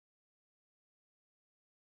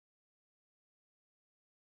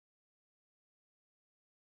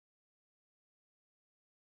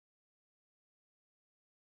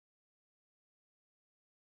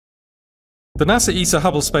The NASA ESA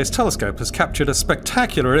Hubble Space Telescope has captured a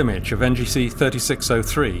spectacular image of NGC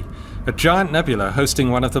 3603, a giant nebula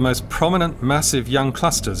hosting one of the most prominent massive young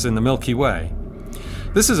clusters in the Milky Way.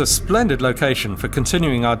 This is a splendid location for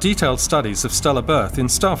continuing our detailed studies of stellar birth in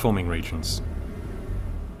star-forming regions.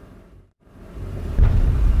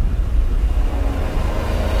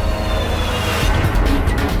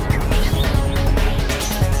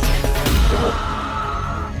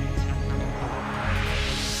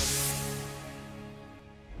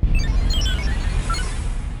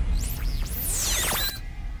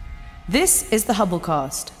 This is the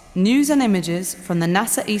Hubblecast, news and images from the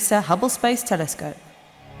NASA ESA Hubble Space Telescope.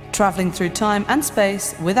 Travelling through time and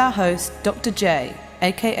space with our host, Dr. J,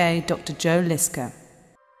 aka Dr. Joe Liska.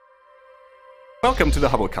 Welcome to the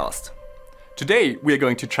Hubblecast. Today we are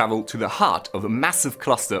going to travel to the heart of a massive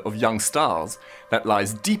cluster of young stars that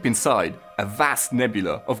lies deep inside a vast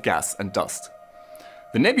nebula of gas and dust.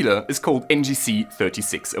 The nebula is called NGC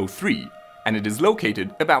 3603, and it is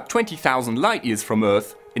located about 20,000 light-years from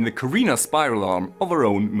Earth in the Carina spiral arm of our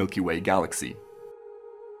own Milky Way galaxy.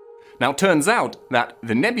 Now, it turns out that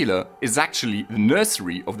the nebula is actually the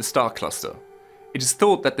nursery of the star cluster. It is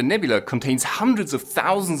thought that the nebula contains hundreds of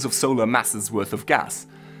thousands of solar masses worth of gas,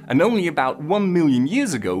 and only about 1 million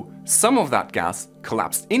years ago, some of that gas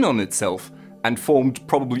collapsed in on itself and formed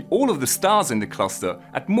probably all of the stars in the cluster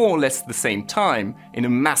at more or less the same time in a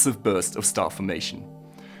massive burst of star formation.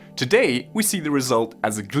 Today, we see the result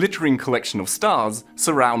as a glittering collection of stars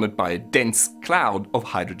surrounded by a dense cloud of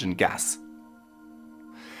hydrogen gas.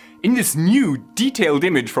 In this new, detailed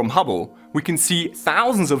image from Hubble, we can see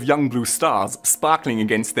thousands of young blue stars sparkling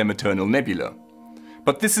against their maternal nebula.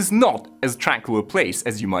 But this is not as tranquil a place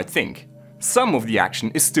as you might think. Some of the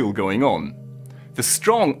action is still going on. The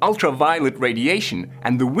strong ultraviolet radiation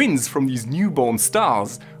and the winds from these newborn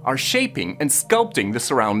stars are shaping and sculpting the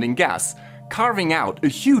surrounding gas, carving out a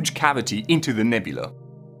huge cavity into the nebula.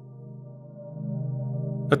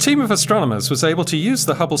 A team of astronomers was able to use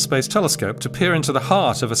the Hubble Space Telescope to peer into the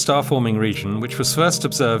heart of a star-forming region which was first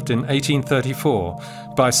observed in 1834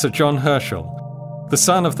 by Sir John Herschel, the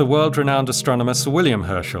son of the world-renowned astronomer Sir William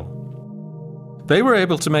Herschel. They were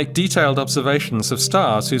able to make detailed observations of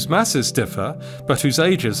stars whose masses differ but whose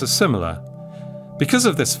ages are similar. Because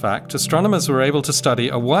of this fact, astronomers were able to study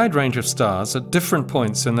a wide range of stars at different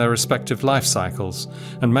points in their respective life cycles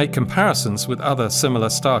and make comparisons with other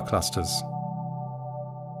similar star clusters.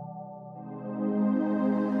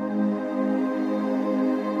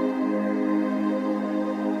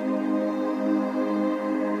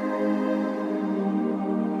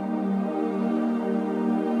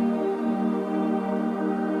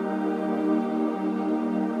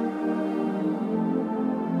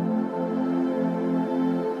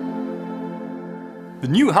 The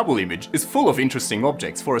new Hubble image is full of interesting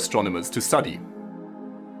objects for astronomers to study.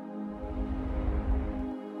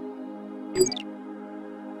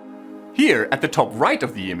 Here, at the top right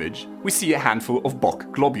of the image, we see a handful of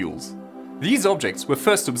Bok globules. These objects were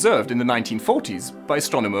first observed in the 1940s by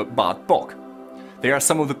astronomer Bart Bok. They are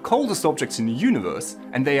some of the coldest objects in the universe,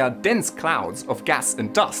 and they are dense clouds of gas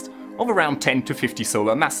and dust of around 10 to 50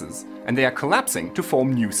 solar masses, and they are collapsing to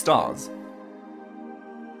form new stars.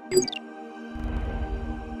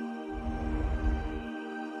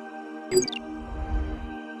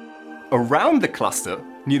 Around the cluster,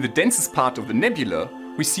 near the densest part of the nebula,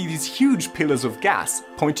 we see these huge pillars of gas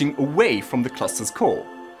pointing away from the cluster's core.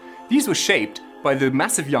 These were shaped by the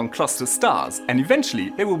massive young cluster stars, and eventually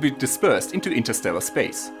they will be dispersed into interstellar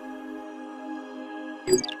space.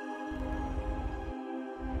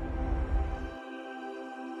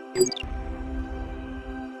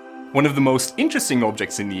 One of the most interesting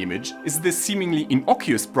objects in the image is this seemingly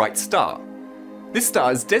innocuous bright star. This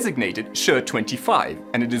star is designated SHER 25,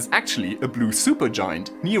 and it is actually a blue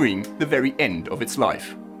supergiant nearing the very end of its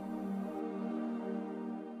life.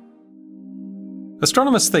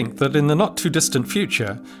 Astronomers think that in the not-too-distant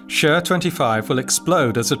future, SHER 25 will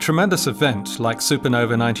explode as a tremendous event like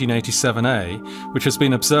supernova 1987A, which has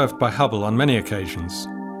been observed by Hubble on many occasions.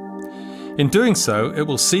 In doing so, it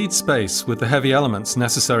will seed space with the heavy elements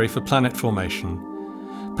necessary for planet formation.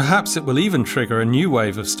 Perhaps it will even trigger a new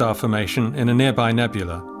wave of star formation in a nearby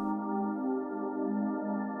nebula.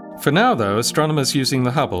 For now, though, astronomers using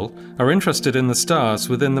the Hubble are interested in the stars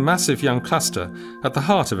within the massive young cluster at the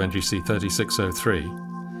heart of NGC 3603.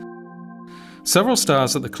 Several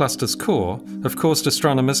stars at the cluster's core have caused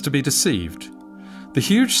astronomers to be deceived. The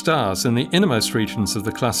huge stars in the innermost regions of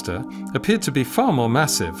the cluster appear to be far more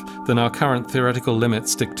massive than our current theoretical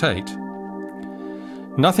limits dictate.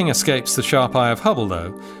 Nothing escapes the sharp eye of Hubble,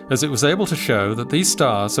 though, as it was able to show that these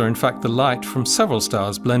stars are in fact the light from several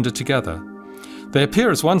stars blended together. They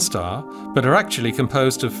appear as one star, but are actually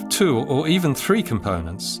composed of 2 or even 3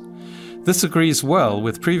 components. This agrees well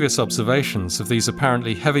with previous observations of these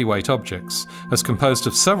apparently heavyweight objects, as composed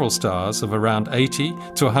of several stars of around 80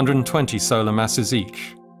 to 120 solar masses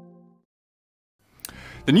each.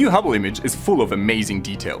 The new Hubble image is full of amazing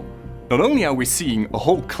detail. Not only are we seeing a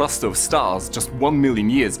whole cluster of stars just 1 million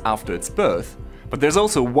years after its birth, but there's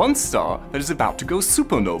also one star that is about to go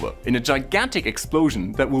supernova in a gigantic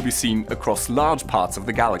explosion that will be seen across large parts of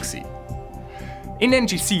the galaxy. In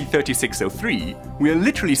NGC 3603, we are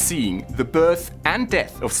literally seeing the birth and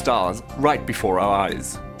death of stars right before our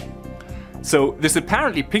eyes. So this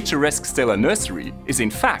apparently picturesque stellar nursery is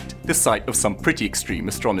in fact the site of some pretty extreme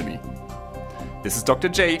astronomy. This is Dr.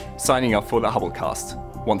 J signing off for the Hubblecast.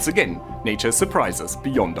 Once again, nature surprises us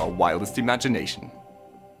beyond our wildest imagination.